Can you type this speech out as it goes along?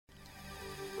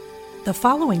The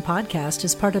following podcast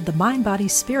is part of the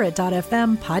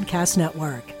MindBodySpirit.fm podcast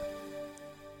network.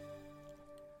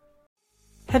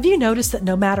 Have you noticed that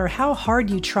no matter how hard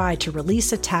you try to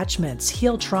release attachments,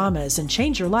 heal traumas, and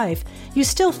change your life, you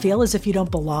still feel as if you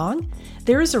don't belong?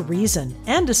 There is a reason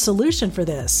and a solution for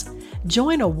this.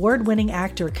 Join award-winning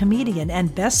actor, comedian,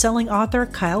 and best-selling author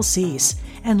Kyle Cease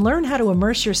and learn how to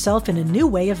immerse yourself in a new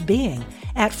way of being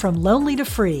at From Lonely to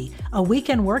Free, a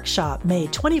weekend workshop May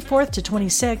 24th to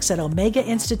 26th at Omega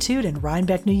Institute in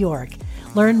Rhinebeck, New York.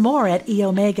 Learn more at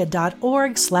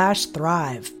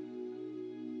eomega.org/thrive.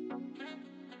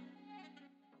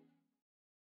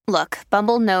 Look,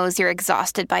 Bumble knows you're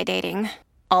exhausted by dating.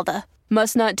 All the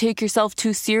must not take yourself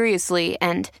too seriously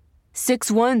and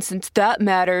 6'1" since that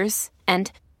matters. And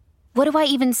what do I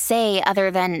even say other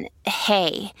than,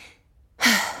 hey?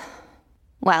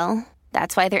 Well,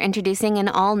 that's why they're introducing an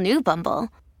all-new Bumble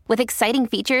with exciting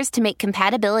features to make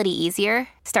compatibility easier,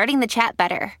 starting the chat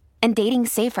better, and dating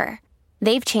safer.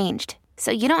 They've changed,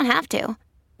 so you don't have to.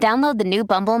 Download the new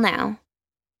Bumble now.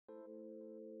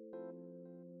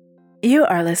 You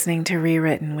are listening to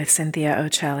Rewritten with Cynthia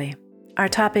Ochelli. Our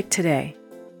topic today,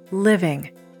 living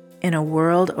in a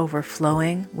world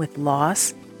overflowing with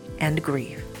loss and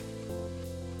grief.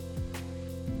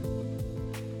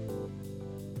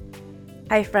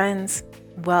 Hi friends,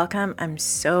 welcome. I'm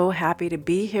so happy to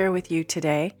be here with you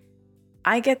today.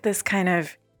 I get this kind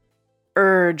of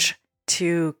urge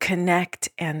to connect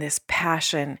and this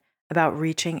passion about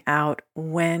reaching out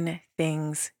when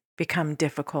things become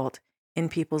difficult in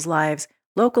people's lives,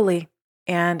 locally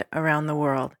and around the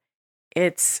world.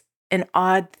 It's an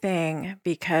odd thing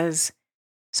because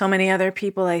so many other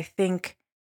people, I think,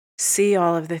 see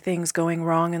all of the things going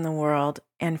wrong in the world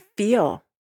and feel,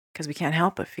 because we can't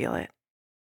help but feel it,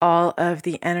 all of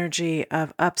the energy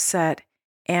of upset,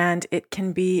 and it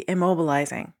can be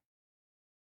immobilizing.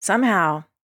 Somehow,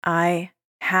 I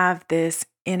have this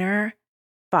inner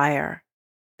fire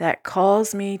that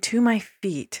calls me to my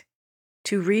feet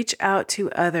to reach out to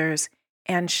others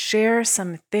and share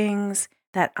some things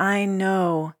that I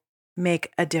know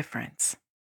make a difference.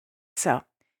 So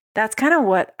that's kind of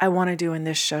what I want to do in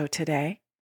this show today.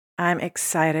 I'm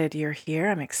excited you're here.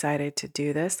 I'm excited to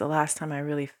do this. The last time I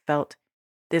really felt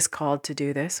this called to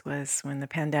do this was when the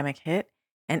pandemic hit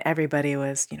and everybody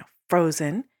was,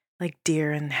 frozen like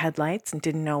deer in headlights and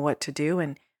didn't know what to do.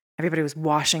 And everybody was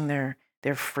washing their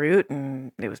fruit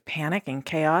and it was panic and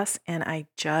chaos. And I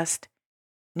just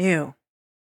knew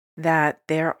that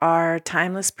there are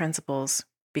timeless principles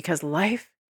because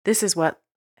life, this is what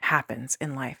happens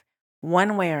in life.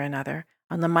 One way or another,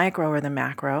 on the micro or the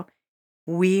macro,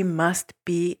 we must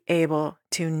be able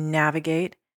to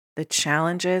navigate the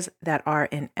challenges that are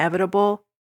inevitable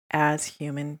as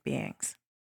human beings.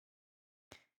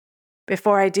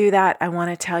 Before I do that, I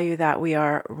want to tell you that we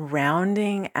are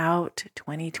rounding out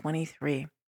 2023.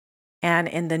 And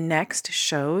in the next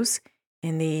shows,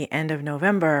 in the end of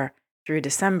November through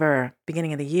December,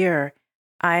 beginning of the year,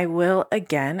 I will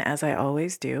again, as I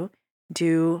always do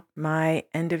my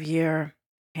end of year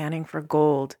panning for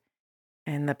gold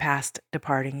in the past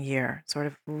departing year, sort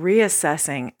of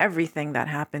reassessing everything that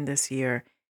happened this year,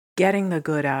 getting the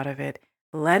good out of it,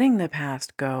 letting the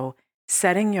past go,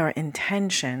 setting your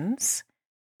intentions,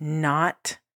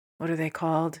 not, what are they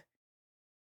called?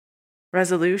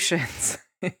 Resolutions.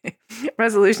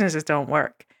 Resolutions just don't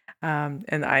work.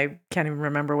 And I can't even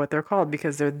remember what they're called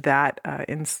because they're that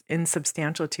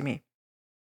insubstantial to me.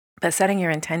 But setting your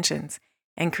intentions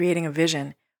and creating a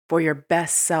vision for your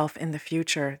best self in the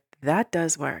future, that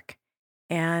does work.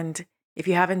 And if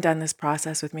you haven't done this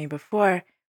process with me before,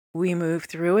 we move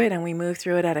through it and we move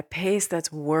through it at a pace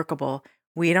that's workable.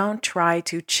 We don't try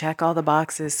to check all the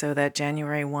boxes so that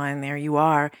January 1, there you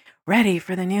are, ready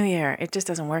for the new year. It just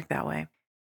doesn't work that way.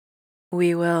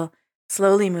 We will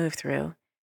slowly move through,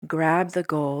 grab the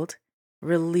gold,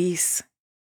 release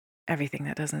everything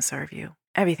that doesn't serve you,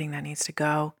 everything that needs to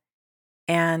go,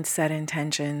 and set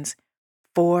intentions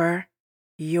for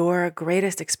your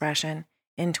greatest expression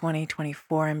in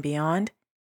 2024 and beyond,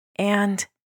 and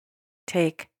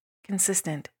take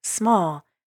consistent, small,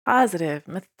 positive,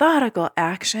 methodical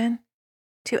action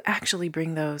to actually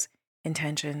bring those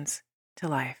intentions to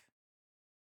life.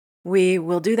 We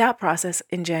will do that process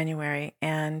in January,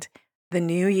 and the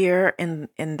new year in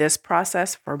this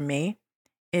process for me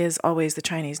is always the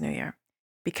Chinese New Year,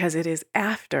 because it is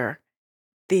after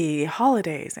the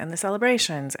holidays and the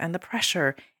celebrations and the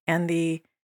pressure and the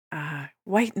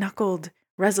white-knuckled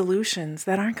resolutions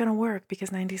that aren't going to work because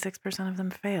 96% of them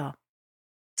fail.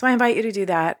 So I invite you to do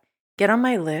that. Get on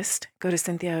my list. Go to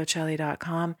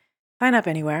cynthiaochelli.com. Sign up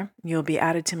anywhere. You'll be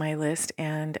added to my list,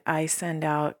 and I send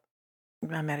out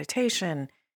meditation,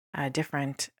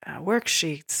 different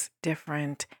worksheets,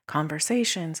 different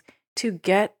conversations to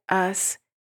get us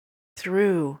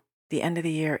through the end of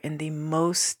the year in the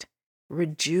most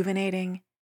rejuvenating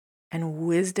and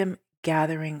wisdom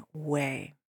gathering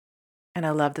way. And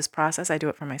I love this process. I do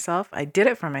it for myself. I did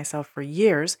it for myself for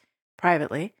years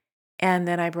privately. And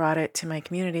then I brought it to my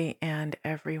community, and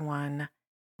everyone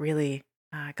really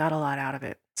got a lot out of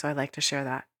it. So I'd like to share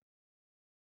that.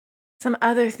 Some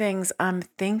other things I'm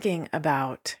thinking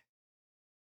about.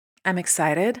 I'm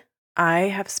excited. I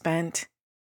have spent,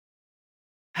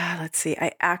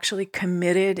 I actually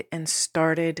committed and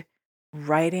started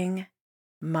writing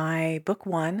my book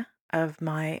 1 of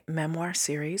my memoir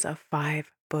series, a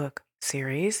 5-book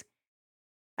series.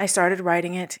 I started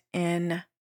writing it in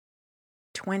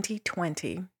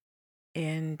 2020.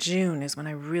 In June is when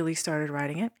I really started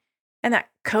writing it. And that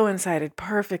coincided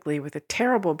perfectly with a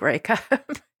terrible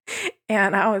breakup.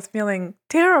 And I was feeling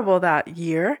terrible that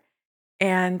year.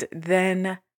 And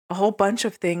then a whole bunch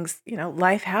of things,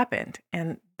 life happened.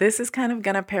 And this is kind of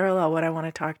going to parallel what I want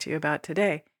to talk to you about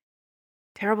today.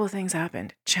 Terrible things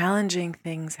happened. Challenging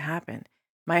things happened.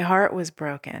 My heart was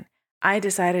broken. I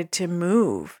decided to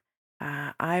move.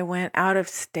 I went out of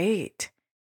state.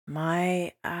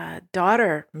 My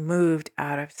daughter moved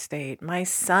out of state. My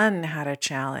son had a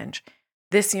challenge.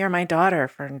 This year, my daughter,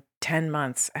 for 10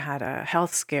 months, had a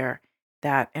health scare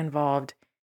that involved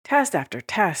test after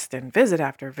test and visit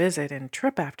after visit and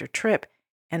trip after trip.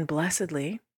 And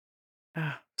blessedly,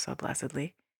 so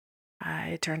blessedly,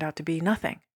 it turned out to be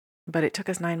nothing. But it took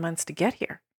us 9 months to get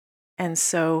here. And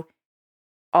so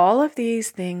all of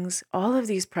these things, all of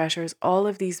these pressures, all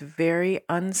of these very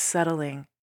unsettling,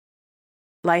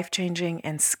 life-changing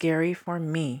and scary for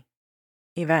me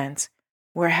events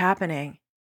were happening.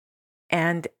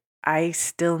 And I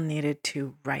still needed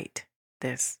to write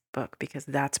this book because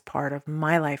that's part of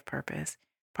my life purpose,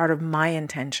 part of my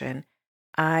intention.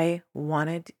 I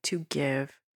wanted to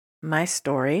give my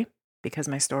story, because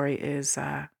my story is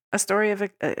a story of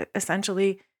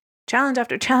essentially challenge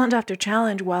after challenge after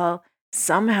challenge, while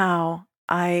somehow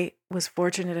I was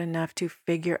fortunate enough to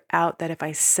figure out that if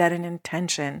I set an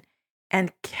intention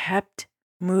and kept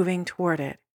moving toward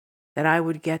it, that I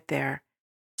would get there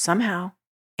somehow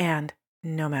and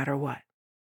no matter what.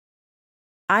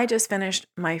 I just finished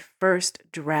my first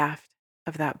draft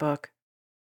of that book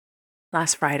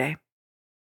last Friday.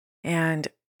 And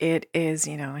it is,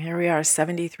 here we are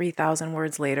 73,000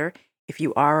 words later. If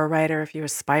you are a writer, if you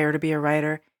aspire to be a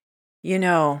writer, you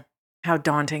know how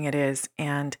daunting it is.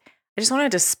 And I just want to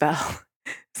dispel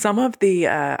some of the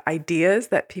ideas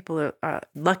that people are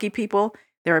lucky people.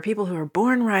 There are people who are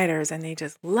born writers and they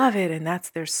just love it. And that's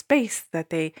their space, that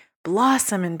they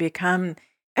blossom and become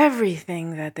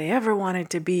everything that they ever wanted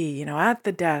to be, at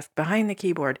the desk, behind the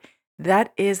keyboard.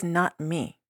 That is not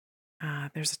me.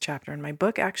 There's a chapter in my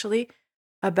book, actually,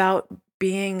 about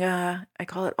being, I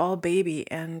call it all baby.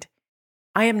 And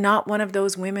I am not one of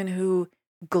those women who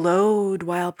glowed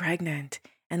while pregnant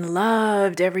and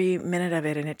loved every minute of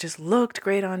it, and it just looked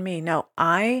great on me. No,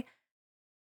 I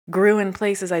grew in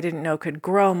places I didn't know could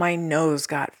grow. My nose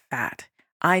got fat.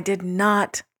 I did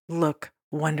not look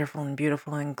wonderful and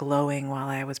beautiful and glowing while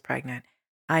I was pregnant.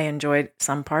 I enjoyed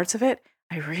some parts of it.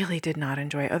 I really did not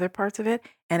enjoy other parts of it.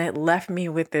 And it left me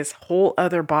with this whole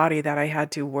other body that I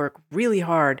had to work really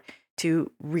hard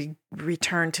to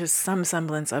return to some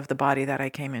semblance of the body that I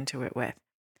came into it with.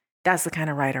 That's the kind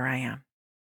of writer I am.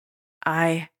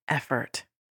 I effort.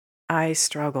 I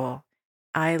struggle.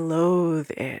 I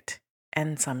loathe it.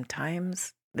 And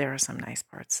sometimes there are some nice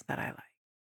parts that I like.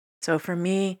 So for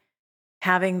me,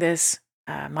 having this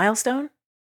milestone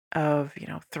of,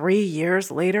 3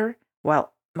 years later,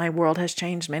 while my world has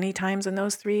changed many times in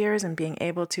those 3 years, and being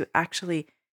able to actually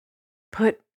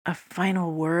put a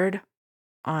final word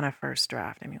on a first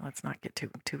draft. I mean, let's not get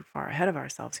too far ahead of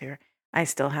ourselves here. I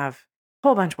still have a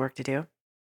whole bunch of work to do.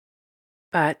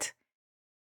 But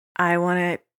I want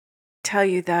to tell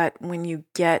you that when you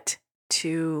get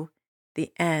to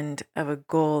the end of a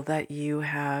goal that you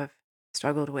have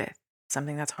struggled with,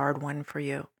 something that's hard won for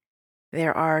you,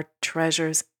 there are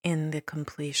treasures in the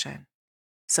completion.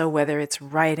 So whether it's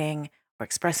writing or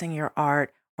expressing your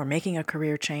art or making a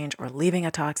career change or leaving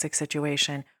a toxic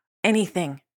situation,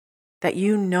 anything that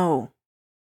you know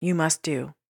you must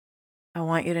do, I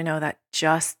want you to know that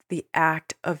just the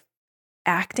act of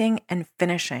acting and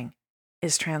finishing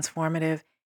is transformative,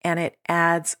 and it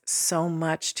adds so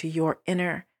much to your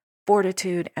inner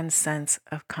fortitude and sense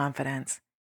of confidence.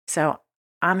 So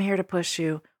I'm here to push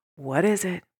you. What is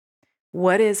it?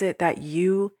 What is it that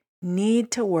you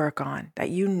need to work on, that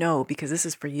you know, because this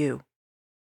is for you?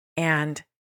 And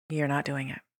you're not doing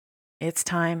it. It's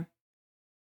time.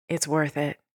 It's worth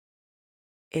it.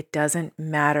 It doesn't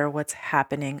matter what's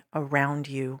happening around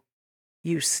you.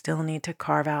 You still need to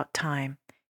carve out time,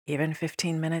 even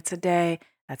 15 minutes a day.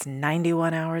 That's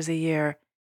 91 hours a year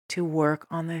to work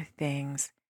on the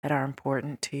things that are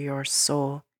important to your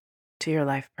soul, to your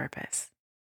life purpose.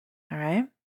 All right?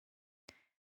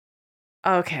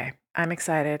 Okay, I'm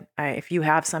excited. If you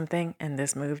have something and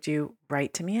this moved you,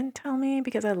 write to me and tell me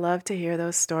because I love to hear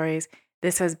those stories.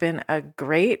 This has been a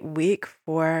great week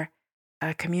for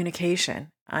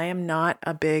communication. I am not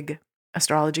a big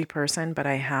astrology person, but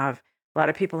I have a lot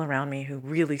of people around me who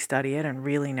really study it and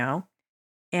really know.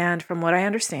 And from what I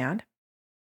understand,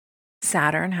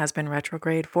 Saturn has been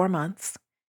retrograde 4 months,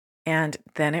 and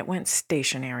then it went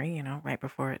stationary, right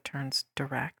before it turns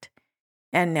direct.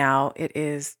 And now it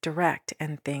is direct,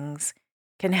 and things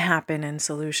can happen, and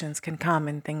solutions can come,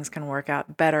 and things can work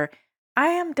out better. I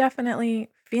am definitely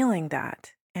feeling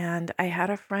that. And I had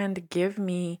a friend give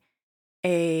me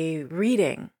a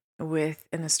reading with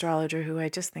an astrologer who I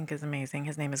just think is amazing.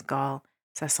 His name is Gal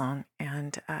Sasson,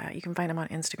 and you can find him on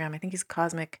Instagram. I think he's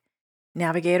Cosmic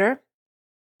Navigator.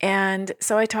 And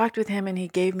so I talked with him, and he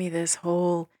gave me this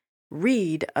whole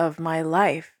read of my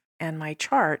life and my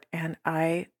chart, and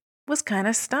I was kind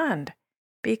of stunned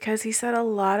because he said a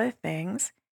lot of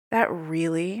things that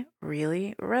really,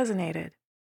 really resonated.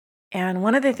 And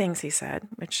one of the things he said,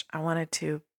 which I wanted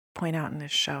to point out in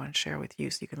this show and share with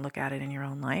you so you can look at it in your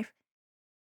own life,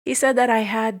 he said that I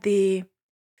had the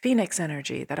Phoenix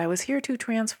energy, that I was here to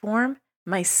transform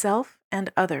myself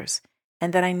and others,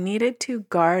 and that I needed to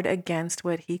guard against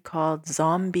what he called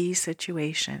zombie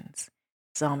situations,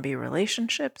 zombie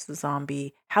relationships,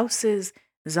 zombie houses,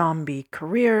 zombie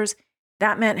careers.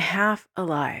 That meant half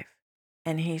alive.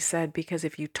 And he said, because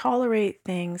if you tolerate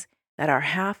things that are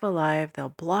half alive, they'll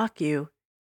block you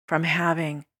from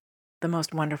having the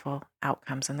most wonderful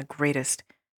outcomes and the greatest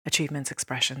achievements,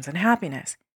 expressions, and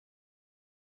happiness.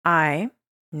 I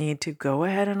need to go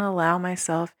ahead and allow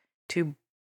myself to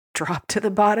drop to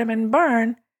the bottom and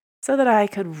burn so that I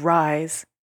could rise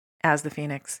as the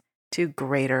phoenix to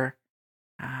greater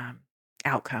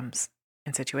outcomes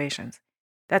and situations.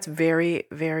 That's very,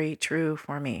 very true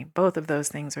for me. Both of those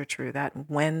things are true. That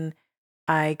when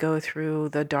I go through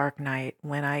the dark night,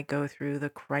 when I go through the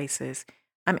crisis,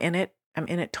 I'm in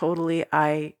it totally.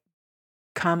 I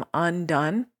come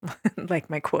undone, like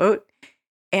my quote,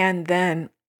 and then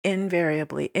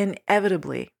invariably,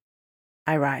 inevitably,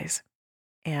 I rise.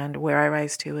 And where I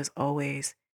rise to is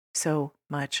always so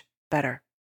much better.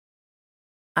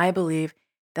 I believe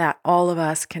that all of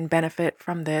us can benefit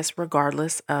from this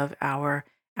regardless of our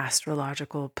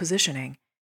astrological positioning.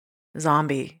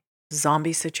 Zombie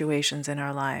situations in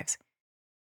our lives.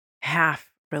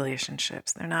 Half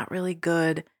relationships. They're not really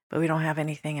good, but we don't have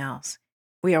anything else.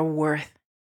 We are worth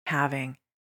having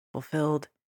fulfilled,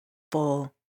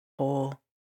 full, whole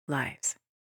lives.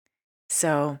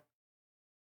 So,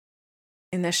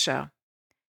 in this show,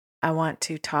 I want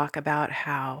to talk about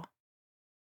how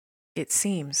it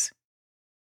seems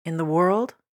in the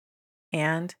world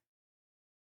and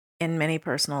in many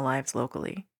personal lives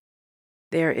locally,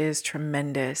 there is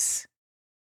tremendous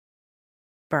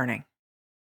burning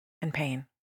and pain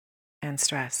and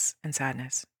stress and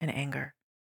sadness and anger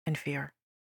and fear.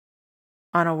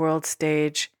 On a world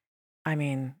stage,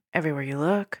 everywhere you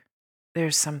look,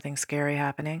 there's something scary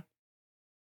happening.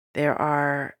 There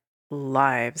are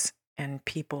lives and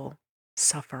people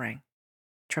suffering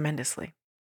tremendously.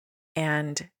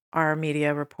 And our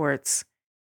media reports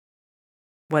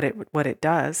what it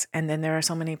does. And then there are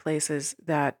so many places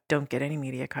that don't get any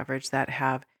media coverage that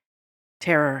have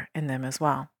terror in them as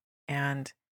well.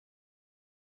 And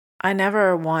I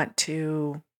never want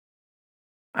to,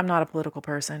 I'm not a political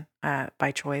person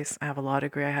by choice. I have a law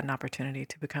degree. I had an opportunity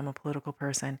to become a political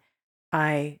person.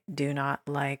 I do not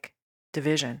like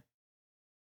division.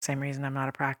 Same reason I'm not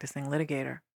a practicing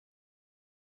litigator.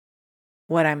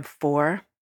 What I'm for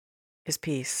is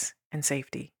peace and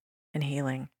safety and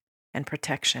healing and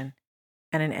protection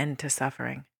and an end to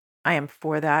suffering. I am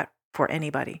for that for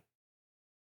anybody.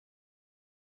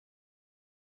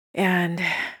 And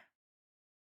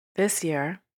this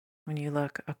year, when you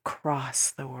look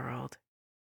across the world,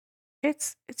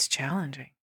 it's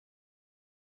challenging.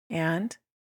 And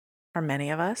for many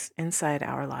of us inside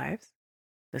our lives,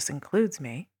 this includes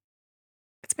me,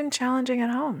 it's been challenging at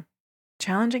home,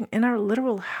 challenging in our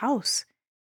literal house.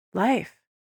 Life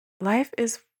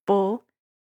is full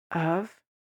of,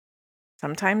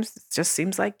 sometimes it just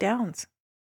seems like downs.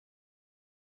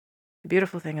 The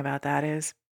beautiful thing about that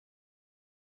is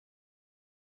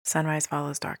sunrise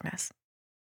follows darkness.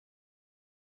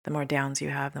 The more downs you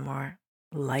have, the more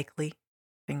likely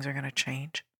things are going to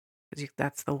change. Because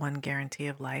that's the one guarantee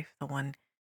of life. The one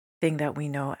thing that we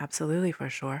know absolutely for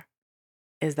sure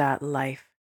is that life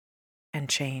and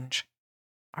change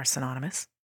are synonymous.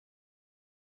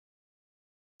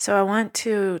 So I want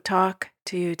to talk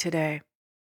to you today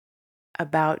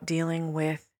about dealing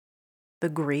with the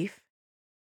grief,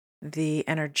 the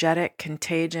energetic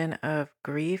contagion of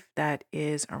grief that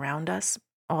is around us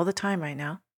all the time right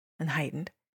now and heightened.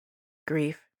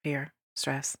 Grief, fear,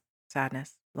 stress,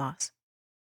 sadness, loss.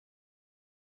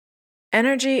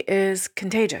 Energy is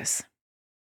contagious.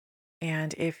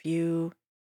 And if you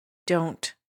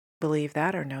don't believe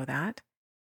that or know that,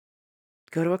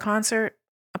 go to a concert,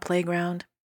 a playground,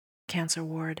 cancer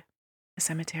ward, a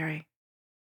cemetery.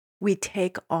 We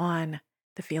take on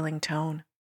the feeling tone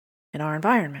in our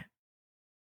environment.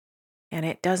 And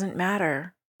it doesn't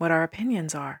matter what our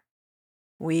opinions are.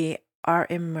 We are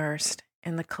immersed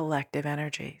in the collective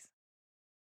energies,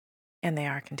 and they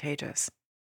are contagious.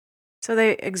 So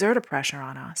they exert a pressure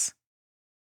on us.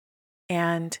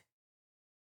 And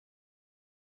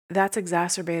that's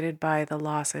exacerbated by the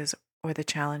losses or the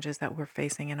challenges that we're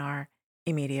facing in our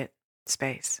immediate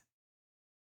space.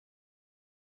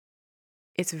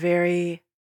 It's very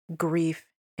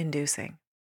grief-inducing.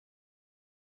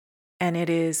 And it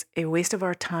is a waste of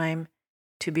our time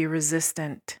to be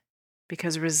resistant,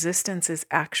 because resistance is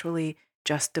actually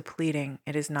just depleting.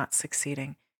 It is not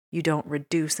succeeding. You don't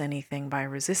reduce anything by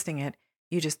resisting it.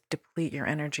 You just deplete your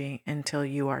energy until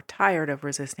you are tired of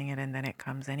resisting it, and then it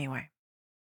comes anyway.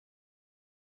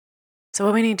 So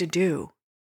what we need to do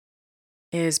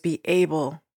is be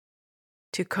able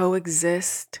to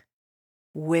coexist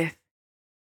with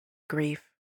grief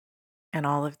and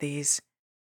all of these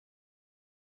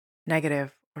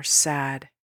negative or sad,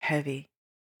 heavy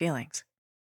feelings.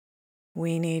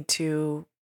 We need to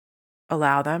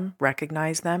allow them,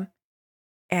 recognize them,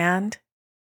 and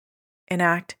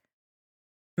enact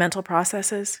mental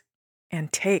processes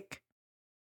and take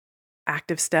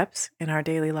active steps in our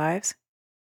daily lives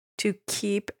to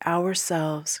keep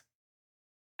ourselves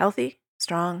healthy,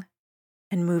 strong,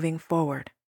 and moving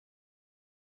forward.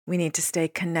 We need to stay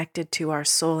connected to our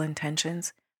soul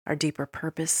intentions, our deeper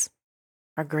purpose,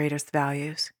 our greatest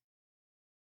values.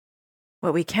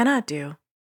 What we cannot do,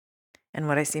 and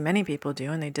what I see many people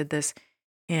do, and they did this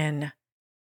in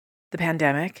the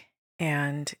pandemic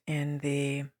and in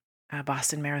the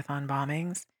Boston Marathon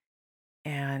bombings,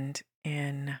 and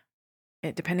in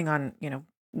it, depending on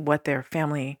what their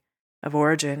family of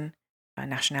origin,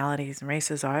 nationalities, and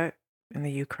races are in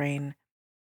the Ukraine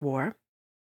war.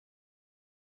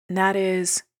 And that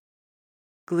is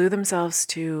glue themselves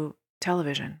to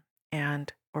television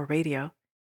and or radio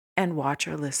and watch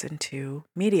or listen to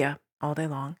media all day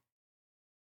long.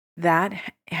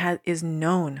 That is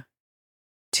known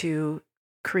to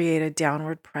create a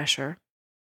downward pressure,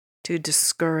 to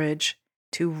discourage,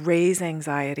 to raise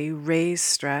anxiety, raise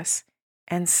stress,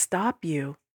 and stop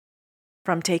you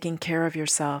from taking care of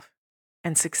yourself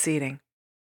and succeeding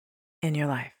in your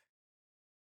life.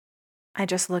 I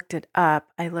just looked it up.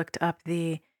 I looked up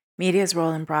the media's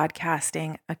role in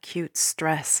broadcasting acute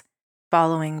stress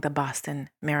following the Boston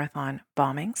Marathon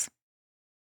bombings.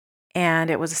 And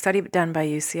it was a study done by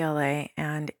UCLA,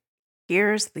 and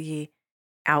here's the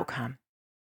outcome.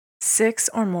 6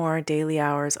 or more daily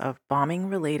hours of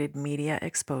bombing-related media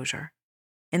exposure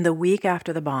in the week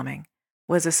after the bombing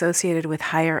was associated with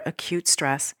higher acute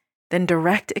stress than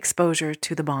direct exposure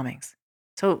to the bombings.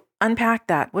 So unpack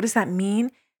that. What does that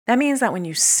mean? That means that when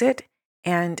you sit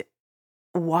and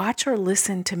watch or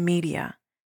listen to media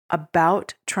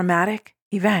about traumatic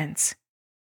events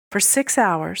for 6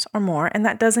 hours or more, and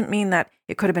that doesn't mean that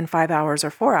it could have been 5 hours or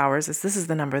 4 hours, as this is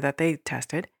the number that they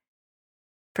tested,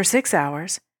 for 6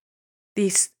 hours,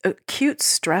 the acute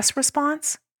stress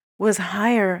response was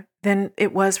higher than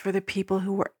it was for the people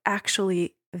who were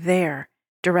actually there,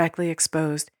 directly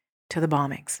exposed to the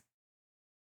bombings.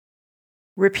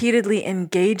 Repeatedly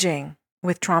engaging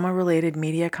with trauma-related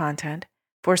media content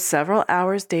for several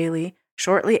hours daily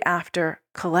shortly after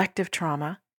collective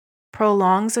trauma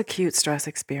prolongs acute stress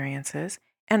experiences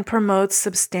and promotes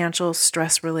substantial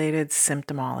stress-related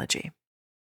symptomology.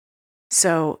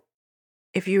 So,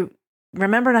 if you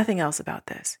remember nothing else about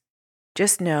this,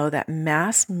 just know that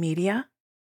mass media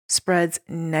spreads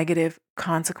negative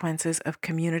consequences of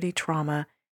community trauma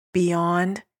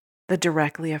beyond the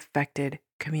directly affected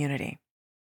community.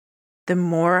 The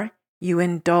more you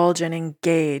indulge and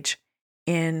engage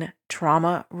in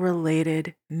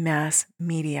trauma-related mass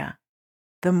media,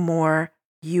 the more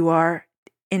you are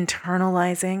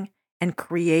internalizing and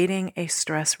creating a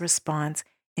stress response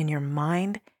in your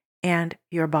mind and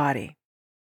your body.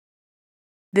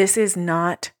 This is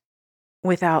not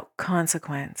without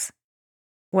consequence.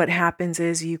 What happens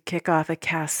is you kick off a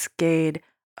cascade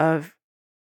of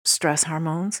stress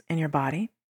hormones in your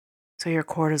body. So your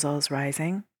cortisol is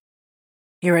rising,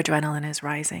 your adrenaline is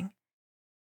rising.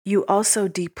 You also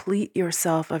deplete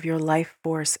yourself of your life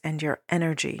force and your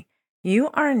energy. You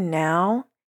are now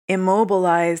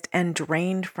immobilized and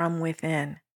drained from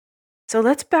within. So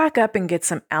let's back up and get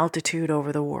some altitude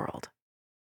over the world.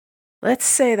 Let's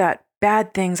say that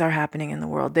bad things are happening in the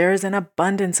world. There is an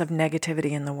abundance of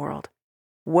negativity in the world.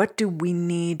 What do we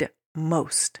need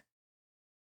most?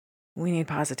 We need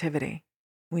positivity.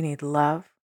 We need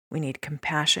love. We need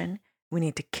compassion. We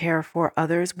need to care for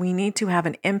others. We need to have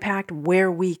an impact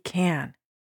where we can.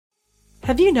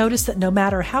 Have you noticed that no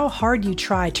matter how hard you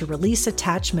try to release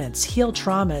attachments, heal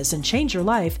traumas, and change your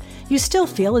life, you still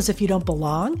feel as if you don't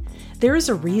belong? There is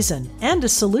a reason and a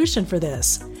solution for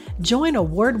this. Join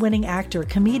award-winning actor,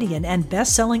 comedian, and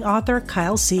best-selling author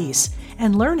Kyle Cease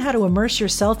and learn how to immerse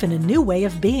yourself in a new way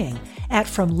of being at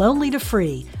From Lonely to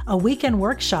Free, a weekend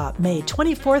workshop May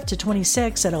 24th to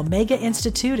 26th at Omega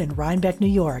Institute in Rhinebeck, New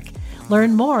York.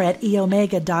 Learn more at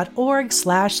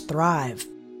eomega.org/thrive.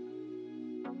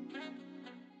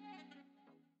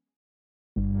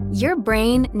 Your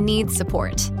brain needs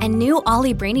support, and new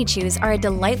Ollie Brainy Chews are a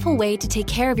delightful way to take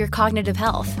care of your cognitive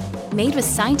health. Made with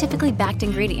scientifically backed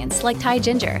ingredients like Thai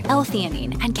ginger,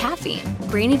 L-theanine, and caffeine,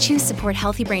 Brainy Chews support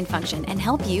healthy brain function and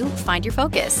help you find your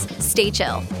focus, stay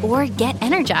chill, or get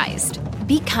energized.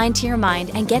 Be kind to your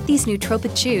mind and get these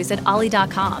nootropic chews at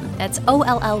ollie.com. That's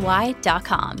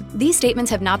OLLY.com. These statements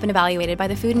have not been evaluated by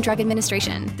the Food and Drug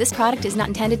Administration. This product is not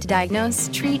intended to diagnose,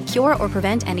 treat, cure, or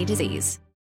prevent any disease.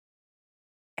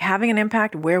 Having an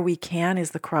impact where we can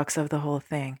is the crux of the whole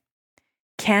thing.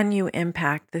 Can you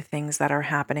impact the things that are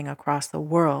happening across the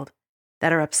world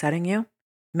that are upsetting you?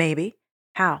 Maybe.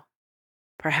 How?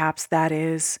 Perhaps that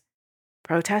is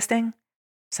protesting,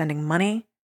 sending money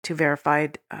to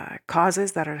verified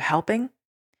causes that are helping.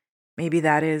 Maybe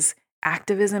that is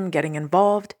activism, getting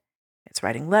involved. It's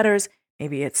writing letters.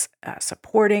 Maybe it's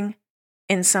supporting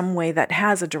in some way that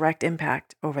has a direct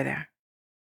impact over there.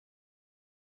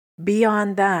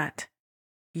 Beyond that,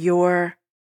 your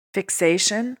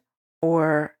fixation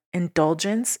or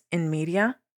indulgence in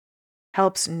media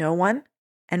helps no one.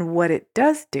 And what it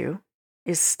does do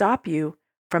is stop you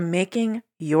from making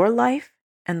your life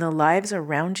and the lives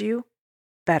around you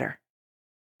better,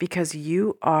 because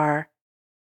you are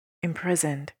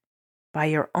imprisoned by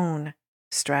your own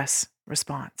stress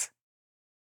response.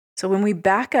 So when we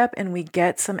back up and we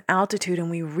get some altitude and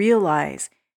we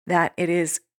realize that it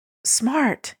is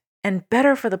smart and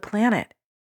better for the planet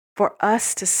for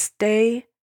us to stay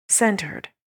centered,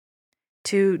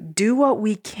 to do what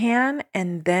we can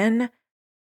and then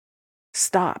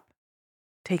stop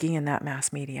taking in that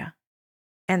mass media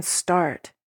and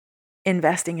start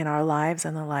investing in our lives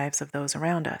and the lives of those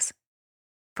around us.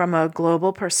 From a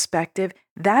global perspective,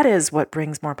 that is what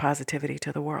brings more positivity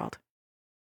to the world.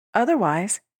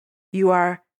 Otherwise, you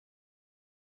are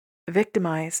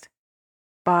victimized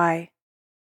by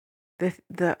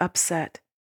the upset,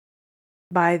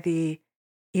 by the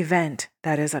event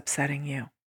that is upsetting you.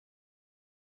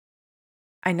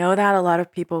 I know that a lot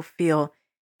of people feel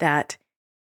that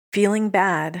feeling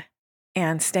bad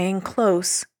and staying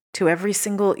close to every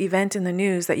single event in the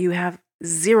news that you have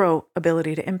zero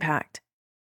ability to impact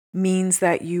means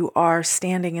that you are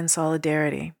standing in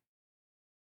solidarity.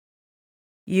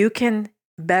 You can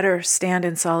better stand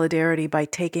in solidarity by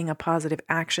taking a positive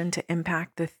action to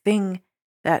impact the thing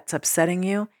that's upsetting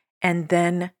you, and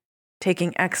then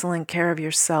taking excellent care of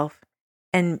yourself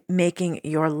and making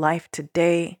your life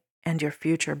today and your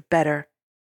future better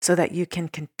so that you can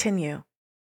continue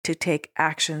to take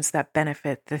actions that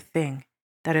benefit the thing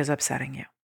that is upsetting you.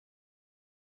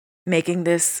 Making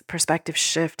this perspective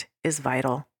shift is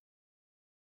vital.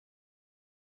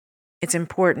 It's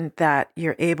important that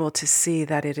you're able to see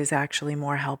that it is actually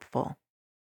more helpful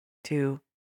to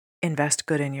invest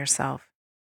good in yourself,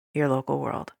 your local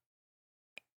world,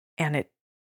 and it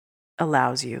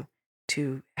allows you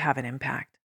to have an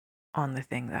impact on the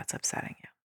thing that's upsetting you.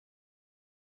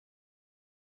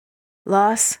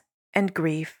 Loss and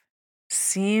grief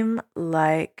seem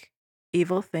like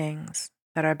evil things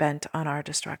that are bent on our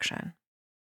destruction.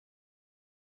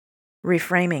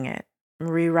 Reframing it,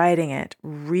 rewriting it,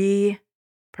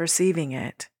 re-perceiving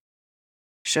it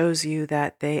shows you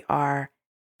that they are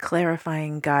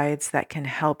clarifying guides that can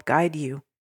help guide you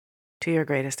to your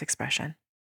greatest expression.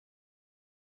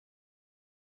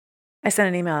 I sent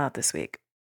an email out this week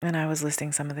and I was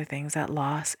listing some of the things that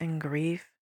loss and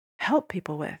grief help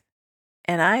people with.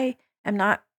 And I am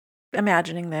not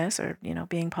imagining this or,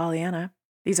 being Pollyanna.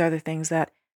 These are the things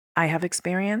that I have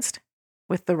experienced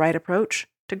with the right approach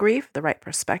to grief, the right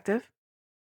perspective.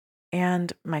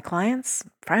 And my clients,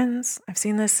 friends, I've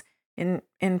seen this in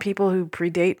people who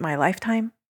predate my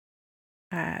lifetime.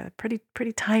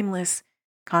 Pretty timeless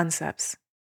concepts,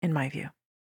 in my view.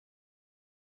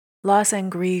 Loss and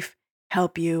grief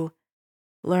help you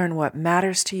learn what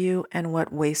matters to you and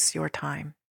what wastes your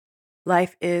time.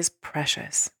 Life is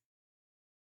precious.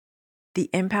 The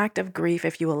impact of grief,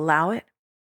 if you allow it,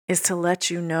 is to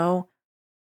let you know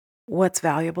what's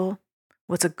valuable,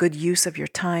 what's a good use of your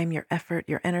time, your effort,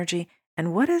 your energy,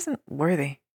 and what isn't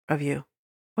worthy of you,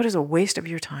 what is a waste of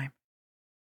your time.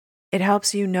 It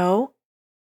helps you know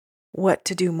what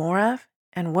to do more of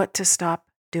and what to stop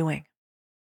doing.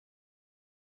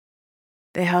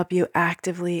 They help you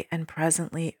actively and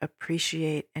presently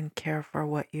appreciate and care for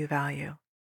what you value.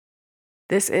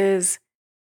 This is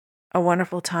a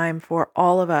wonderful time for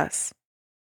all of us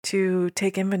to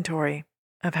take inventory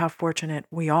of how fortunate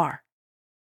we are,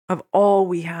 of all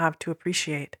we have to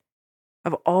appreciate,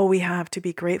 of all we have to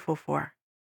be grateful for.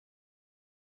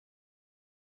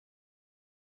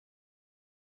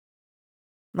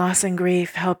 Loss and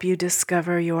grief help you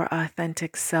discover your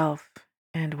authentic self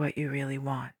and what you really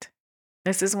want.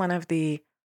 This is one of the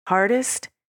hardest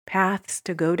paths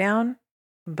to go down,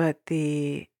 but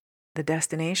the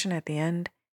destination at the end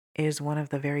is one of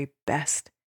the very best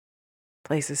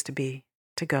places to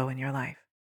go in your life.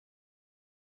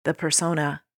 The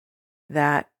persona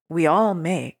that we all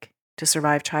make to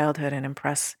survive childhood and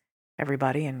impress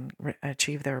everybody and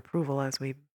achieve their approval as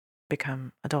we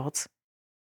become adults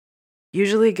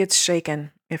usually gets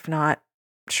shaken, if not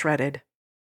shredded,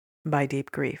 by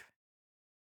deep grief.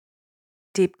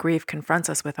 Deep grief confronts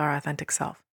us with our authentic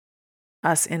self,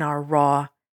 us in our raw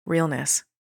realness.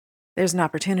 There's an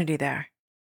opportunity there.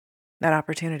 That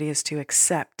opportunity is to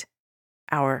accept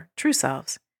our true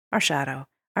selves, our shadow,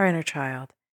 our inner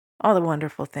child, all the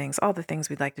wonderful things, all the things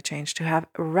we'd like to change, to have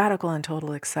radical and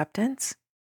total acceptance.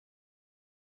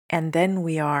 And then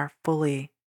we are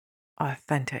fully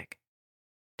authentic,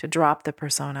 to drop the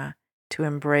persona, to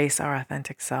embrace our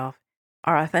authentic self.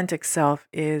 Our authentic self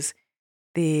is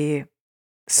the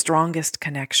strongest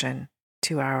connection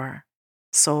to our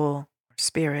soul,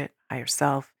 spirit, higher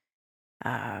self,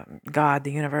 God,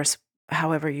 the universe,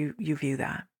 however you view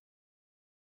that.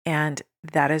 And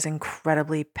that is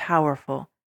incredibly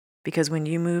powerful, because when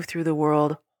you move through the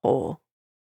world whole,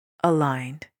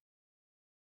 aligned,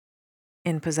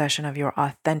 in possession of your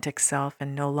authentic self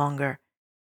and no longer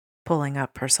pulling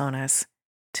up personas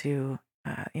to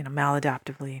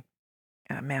maladaptively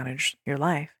manage your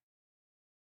life,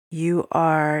 you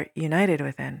are united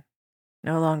within,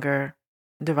 no longer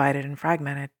divided and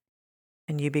fragmented,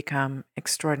 and you become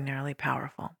extraordinarily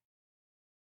powerful.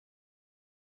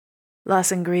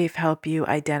 Loss and grief help you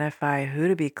identify who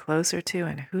to be closer to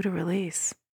and who to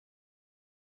release.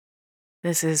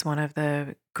 This is one of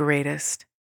the greatest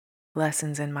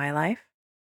lessons in my life.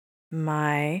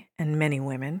 My and many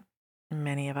women,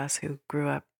 many of us who grew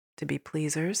up to be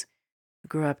pleasers,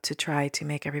 grew up to try to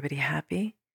make everybody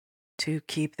happy, to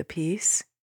keep the peace,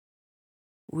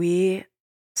 we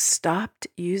stopped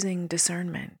using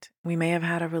discernment. We may have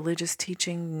had a religious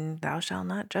teaching, thou shalt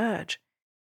not judge,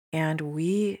 and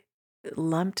we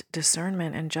lumped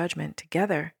discernment and judgment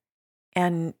together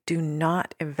and do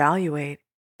not evaluate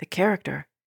the character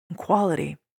and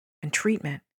quality and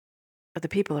treatment of the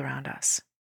people around us.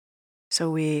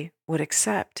 So we would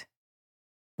accept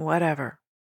whatever,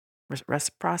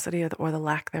 reciprocity or the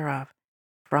lack thereof,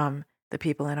 from the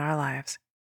people in our lives.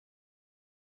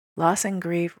 Loss and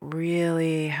grief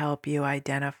really help you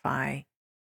identify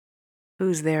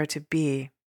who's there to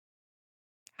be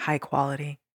high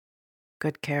quality,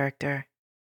 good character,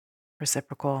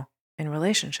 reciprocal in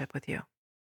relationship with you.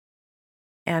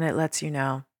 And it lets you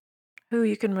know who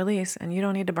you can release, and you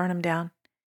don't need to burn them down.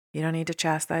 You don't need to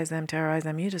chastise them, terrorize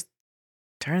them. You just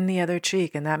turn the other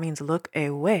cheek, and that means look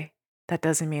away. That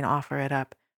doesn't mean offer it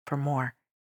up for more.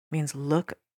 It means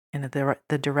look in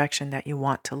the direction that you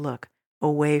want to look,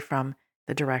 away from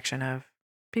the direction of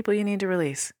people you need to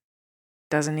release.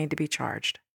 Doesn't need to be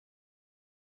charged.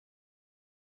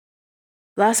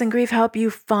 Loss and grief help you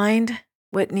find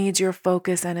what needs your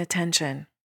focus and attention.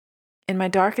 In my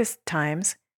darkest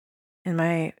times, in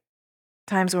my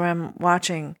times where I'm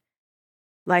watching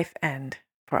life end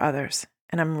for others,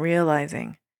 and I'm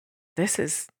realizing this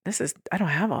is I don't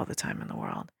have all the time in the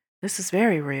world. This is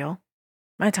very real.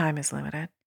 My time is limited.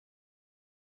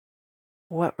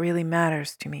 What really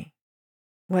matters to me?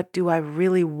 What do I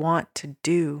really want to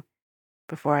do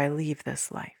before I leave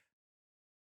this life?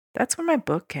 That's where my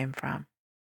book came from.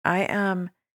 I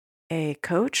am a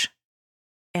coach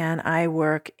and I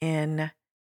work in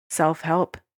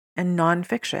self-help and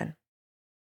nonfiction.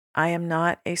 I am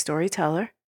not a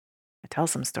storyteller. I tell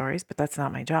some stories, but that's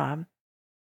not my job.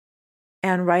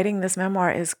 And writing this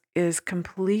memoir is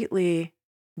completely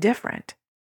different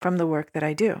from the work that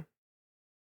I do.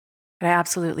 But I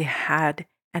absolutely had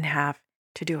and have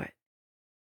to do it.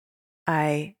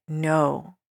 I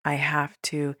know I have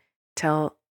to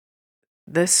tell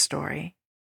this story,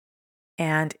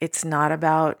 and it's not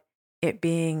about it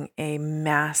being a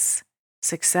mass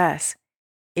success.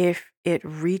 If it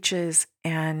reaches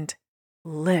and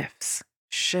lifts,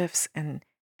 shifts, and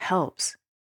helps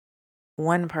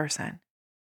one person,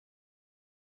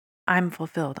 I'm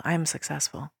fulfilled. I'm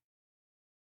successful.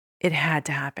 It had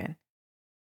to happen.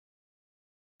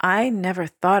 I never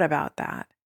thought about that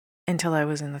until I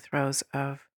was in the throes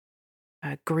of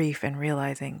grief and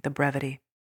realizing the brevity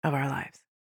of our lives.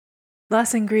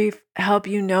 Loss and grief help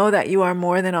you know that you are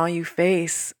more than all you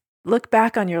face. Look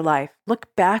back on your life.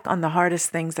 Look back on the hardest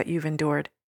things that you've endured,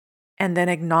 and then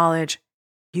acknowledge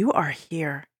you are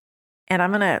here. And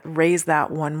I'm going to raise that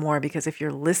one more, because if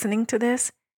you're listening to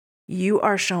this, you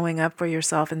are showing up for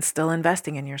yourself and still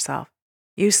investing in yourself.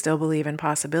 You still believe in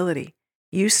possibility.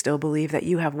 You still believe that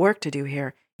you have work to do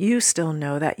here. You still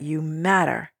know that you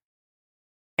matter.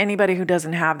 Anybody who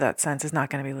doesn't have that sense is not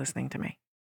going to be listening to me.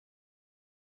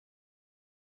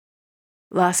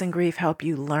 Loss and grief help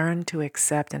you learn to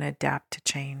accept and adapt to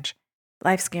change.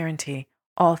 Life's guarantee,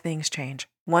 all things change.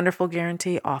 Wonderful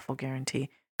guarantee, awful guarantee.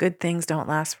 Good things don't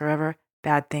last forever.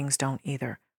 Bad things don't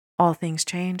either. All things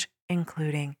change,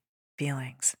 including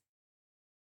feelings.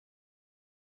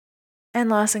 And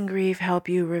loss and grief help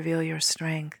you reveal your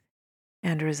strength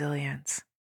and resilience.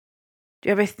 Do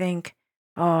you ever think,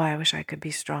 oh, I wish I could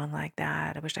be strong like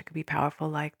that. I wish I could be powerful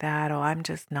like that. Oh, I'm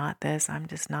just not this. I'm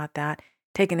just not that.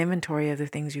 Take an inventory of the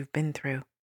things you've been through.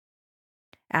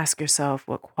 Ask yourself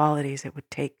what qualities it would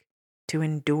take to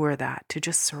endure that, to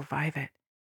just survive it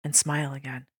and smile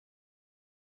again.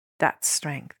 That's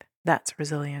strength. That's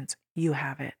resilience. You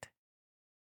have it.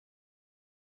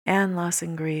 And loss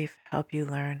and grief help you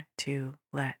learn to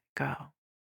let go.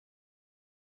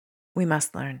 We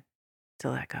must learn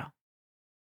to let go.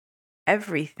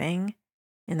 Everything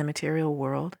in the material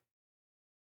world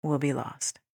will be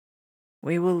lost.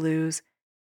 We will lose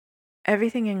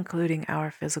everything, including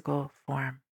our physical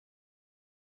form.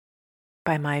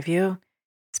 By my view,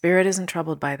 spirit isn't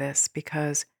troubled by this,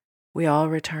 because we all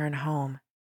return home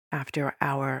after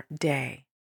our day,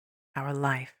 our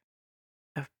life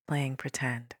of playing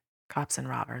pretend, cops and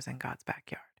robbers in God's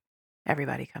backyard.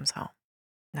 Everybody comes home.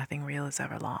 Nothing real is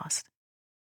ever lost.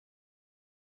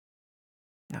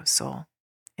 No soul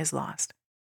is lost.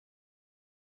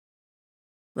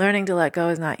 Learning to let go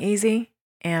is not easy,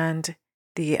 and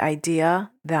the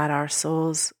idea that our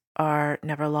souls are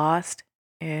never lost,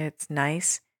 it's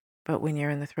nice, but when you're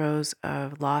in the throes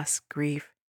of loss,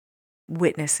 grief,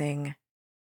 witnessing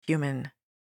human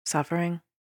suffering,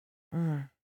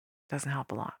 doesn't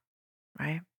help a lot,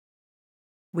 right?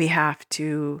 We have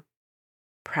to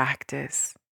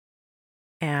practice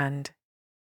and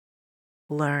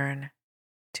learn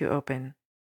to open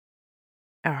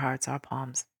our hearts, our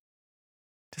palms,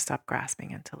 to stop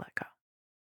grasping and to let go.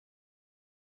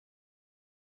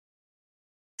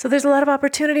 So there's a lot of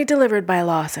opportunity delivered by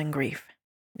loss and grief.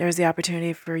 There's the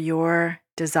opportunity for your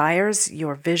desires,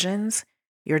 your visions,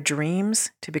 your dreams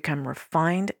to become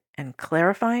refined and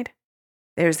clarified.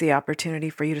 There's the opportunity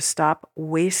for you to stop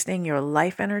wasting your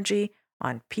life energy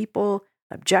on people,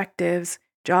 objectives,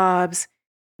 jobs,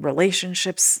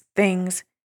 relationships, things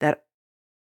that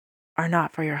are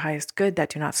not for your highest good, that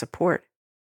do not support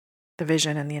the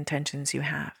vision and the intentions you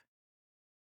have.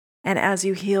 And as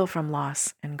you heal from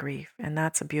loss and grief, and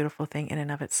that's a beautiful thing in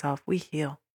and of itself, we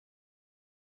heal.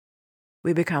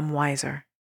 We become wiser,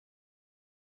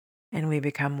 and we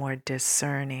become more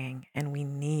discerning, and we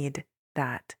need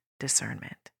that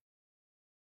discernment.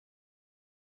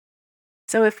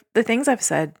 So if the things I've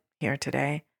said here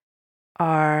today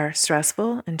are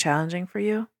stressful and challenging for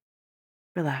you,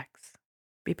 relax,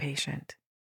 be patient.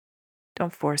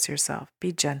 Don't force yourself,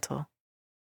 be gentle.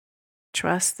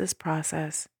 Trust this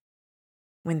process.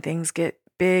 When things get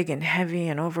big and heavy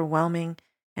and overwhelming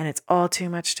and it's all too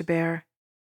much to bear,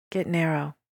 get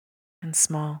narrow and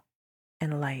small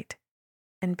and light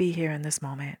and be here in this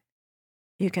moment.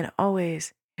 You can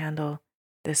always handle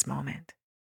this moment.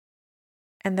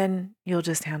 And then you'll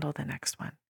just handle the next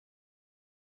one.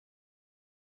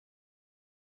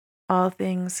 All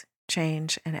things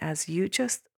change, and as you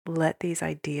just let these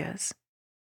ideas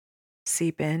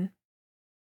seep in,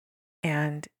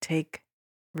 and take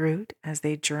root as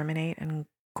they germinate and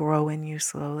grow in you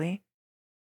slowly,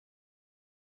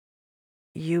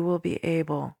 you will be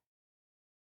able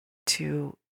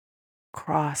to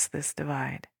cross this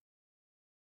divide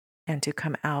and to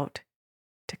come out,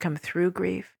 to come through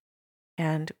grief.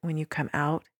 And when you come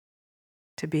out,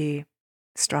 to be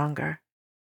stronger,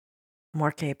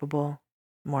 more capable,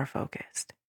 more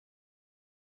focused.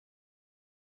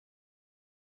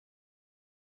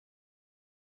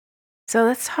 So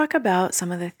let's talk about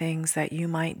some of the things that you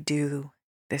might do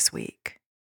this week,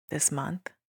 this month,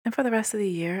 and for the rest of the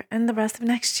year and the rest of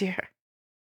next year.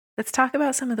 Let's talk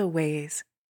about some of the ways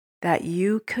that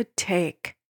you could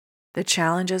take the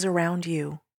challenges around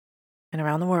you and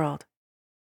around the world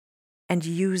and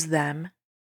use them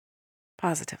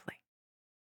positively.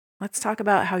 Let's talk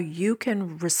about how you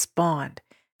can respond,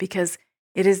 because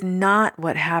it is not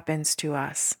what happens to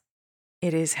us.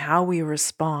 It is how we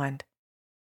respond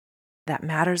that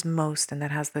matters most and that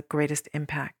has the greatest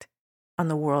impact on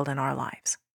the world and our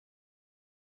lives.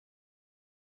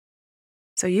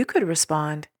 So you could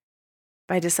respond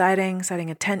by setting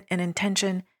an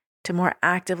intention to more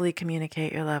actively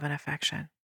communicate your love and affection.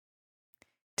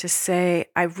 To say,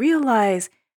 I realize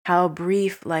how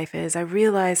brief life is. I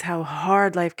realize how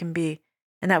hard life can be,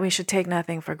 and that we should take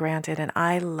nothing for granted. And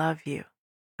I love you.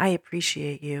 I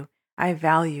appreciate you. I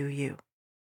value you.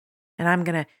 And I'm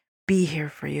going to be here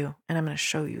for you, and I'm going to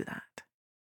show you that.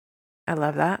 I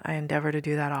love that. I endeavor to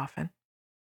do that often.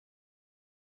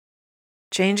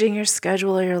 Changing your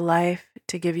schedule or your life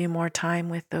to give you more time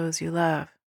with those you love.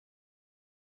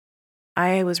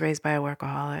 I was raised by a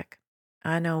workaholic.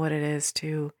 I know what it is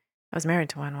I was married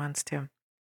to one once too.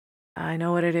 I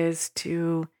know what it is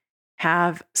to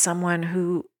have someone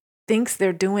who thinks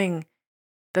they're doing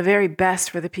the very best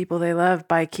for the people they love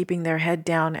by keeping their head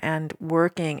down and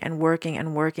working and working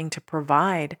and working to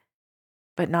provide,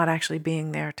 but not actually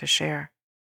being there to share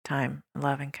time,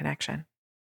 love, and connection.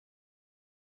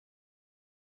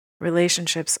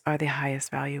 Relationships are the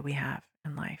highest value we have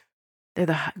in life. They're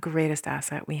the greatest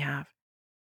asset we have.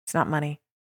 It's not money.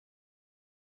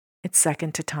 It's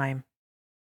second to time.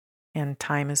 And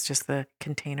time is just the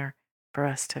container for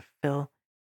us to fill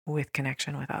with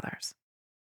connection with others.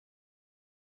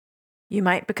 You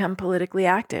might become politically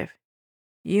active.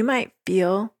 You might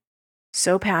feel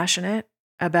so passionate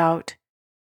about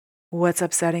what's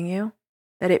upsetting you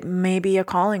that it may be a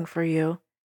calling for you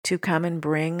to come and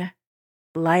bring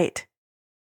light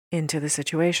into the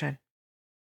situation.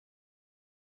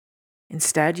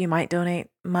 Instead, you might donate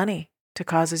money to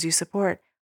causes you support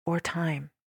or time.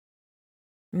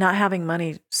 Not having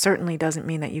money certainly doesn't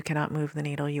mean that you cannot move the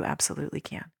needle. You absolutely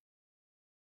can.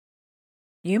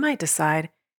 You might decide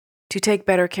to take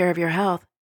better care of your health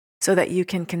so that you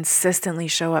can consistently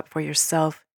show up for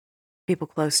yourself, people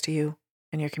close to you,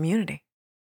 and your community.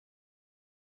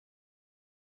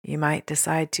 You might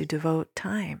decide to devote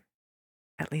time,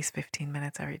 at least 15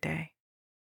 minutes every day,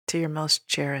 to your most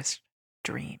cherished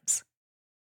dreams.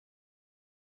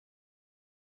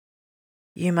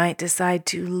 You might decide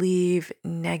to leave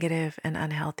negative and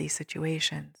unhealthy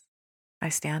situations. I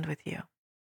stand with you.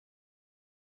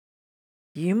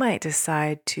 You might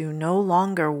decide to no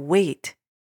longer wait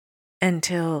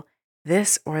until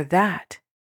this or that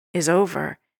is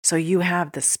over so you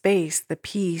have the space, the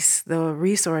peace, the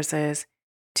resources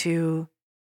to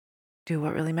do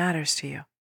what really matters to you.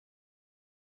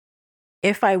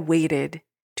 If I waited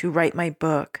to write my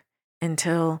book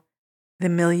until the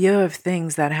milieu of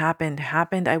things that happened,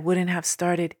 I wouldn't have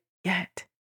started yet.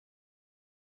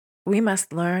 We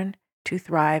must learn to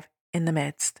thrive in the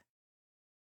midst.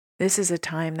 This is a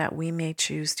time that we may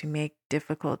choose to make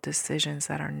difficult decisions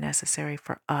that are necessary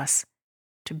for us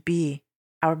to be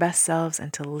our best selves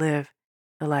and to live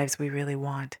the lives we really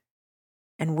want.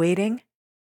 And waiting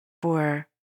for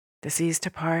disease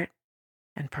to part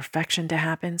and perfection to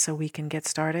happen so we can get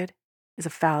started is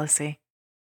a fallacy.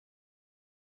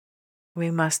 We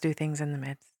must do things in the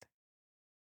midst.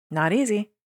 Not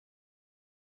easy.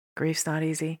 Grief's not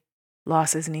easy.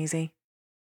 Loss isn't easy.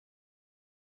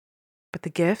 But the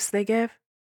gifts they give,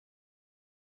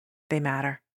 they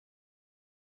matter.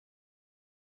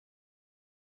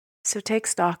 So take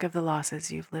stock of the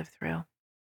losses you've lived through.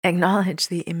 Acknowledge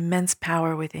the immense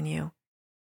power within you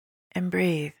and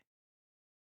breathe.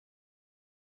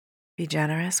 Be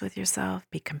generous with yourself.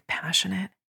 Be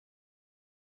compassionate.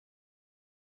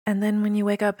 And then when you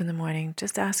wake up in the morning,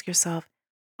 just ask yourself,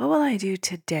 what will I do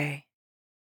today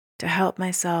to help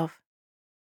myself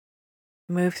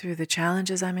move through the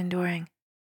challenges I'm enduring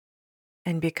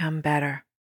and become better?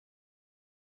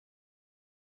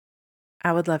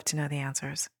 I would love to know the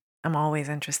answers. I'm always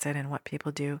interested in what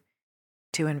people do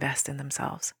to invest in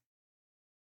themselves.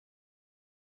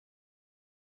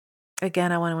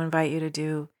 Again, I want to invite you to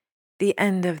do the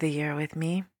end of the year with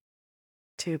me,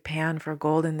 to pan for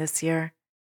gold in this year,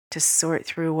 to sort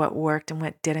through what worked and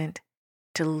what didn't,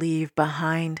 to leave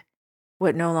behind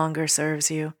what no longer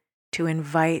serves you, to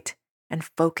invite and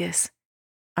focus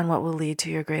on what will lead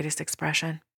to your greatest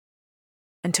expression,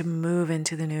 and to move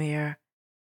into the new year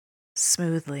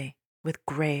smoothly with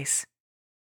grace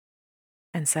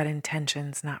and set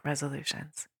intentions, not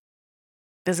resolutions.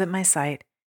 Visit my site,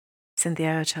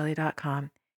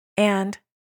 CynthiaOcelli.com. And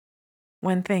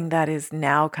one thing that is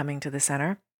now coming to the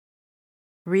center,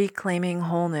 Reclaiming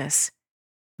Wholeness,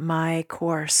 my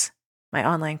course, my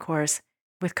online course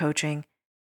with coaching.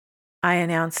 I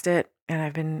announced it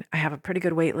and I have a pretty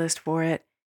good wait list for it.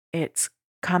 It's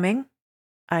coming.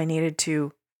 I needed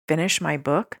to finish my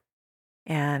book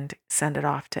and send it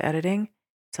off to editing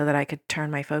so that I could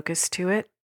turn my focus to it.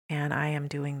 And I am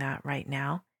doing that right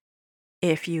now.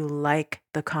 If you like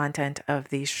the content of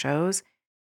these shows,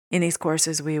 in these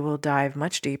courses, we will dive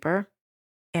much deeper,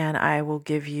 and I will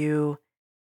give you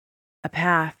a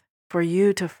path for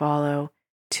you to follow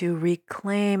to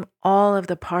reclaim all of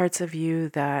the parts of you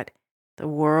that the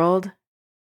world,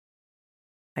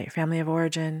 that your family of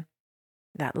origin,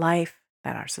 that life,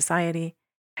 that our society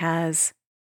has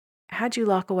had you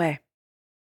lock away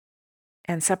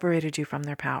and separated you from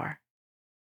their power.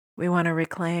 We want to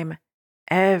reclaim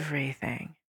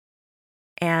everything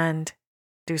and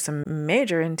do some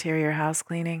major interior house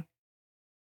cleaning,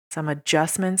 some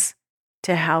adjustments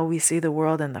to how we see the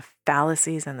world and the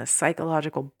fallacies and the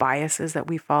psychological biases that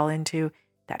we fall into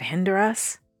that hinder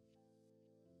us,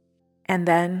 and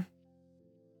then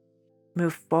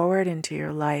move forward into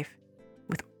your life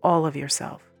with all of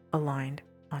yourself aligned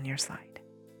on your side.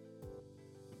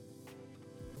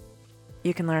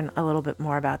 You can learn a little bit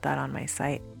more about that on my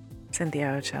site,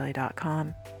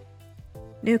 CynthiaOcelli.com.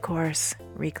 New course,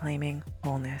 Reclaiming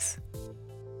Wholeness.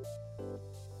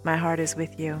 My heart is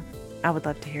with you. I would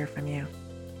love to hear from you.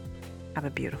 Have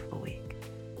a beautiful week.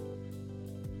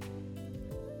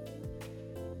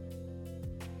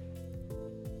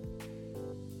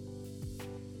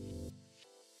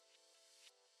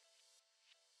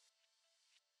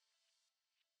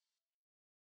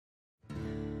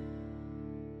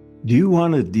 Do you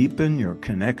want to deepen your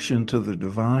connection to the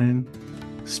divine,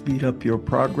 speed up your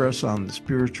progress on the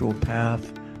spiritual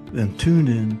path? Then tune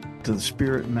in to the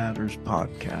Spirit Matters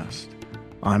podcast.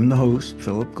 I'm the host,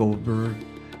 Philip Goldberg,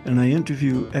 and I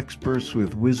interview experts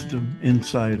with wisdom,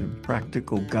 insight, and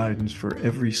practical guidance for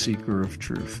every seeker of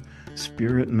truth.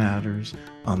 Spirit Matters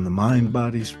on the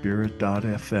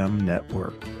MindBodySpirit.fm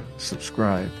network.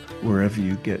 Subscribe wherever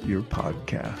you get your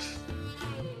podcasts.